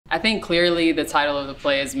I think clearly the title of the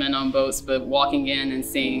play is Men on Boats, but walking in and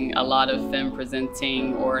seeing a lot of femme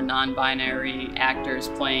presenting or non-binary actors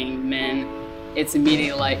playing men, it's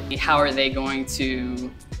immediately like, how are they going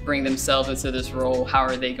to bring themselves into this role? How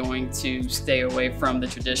are they going to stay away from the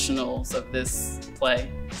traditionals of this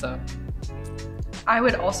play? So I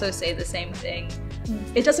would also say the same thing.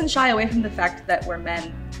 It doesn't shy away from the fact that we're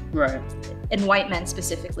men. Right. And white men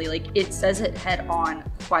specifically, like it says it head on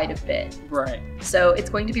quite a bit. Right. So it's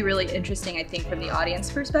going to be really interesting, I think, from the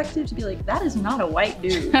audience perspective to be like, that is not a white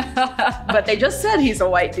dude. But they just said he's a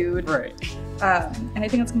white dude. Right. And I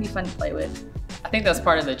think it's gonna be fun to play with. I think that's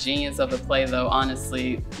part of the genius of the play though,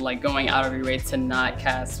 honestly, like going out of your way to not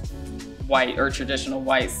cast white or traditional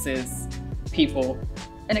white cis people.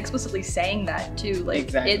 And explicitly saying that too, like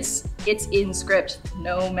exactly. it's in script,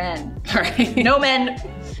 no men. Right. No men,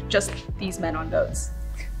 just these men on boats.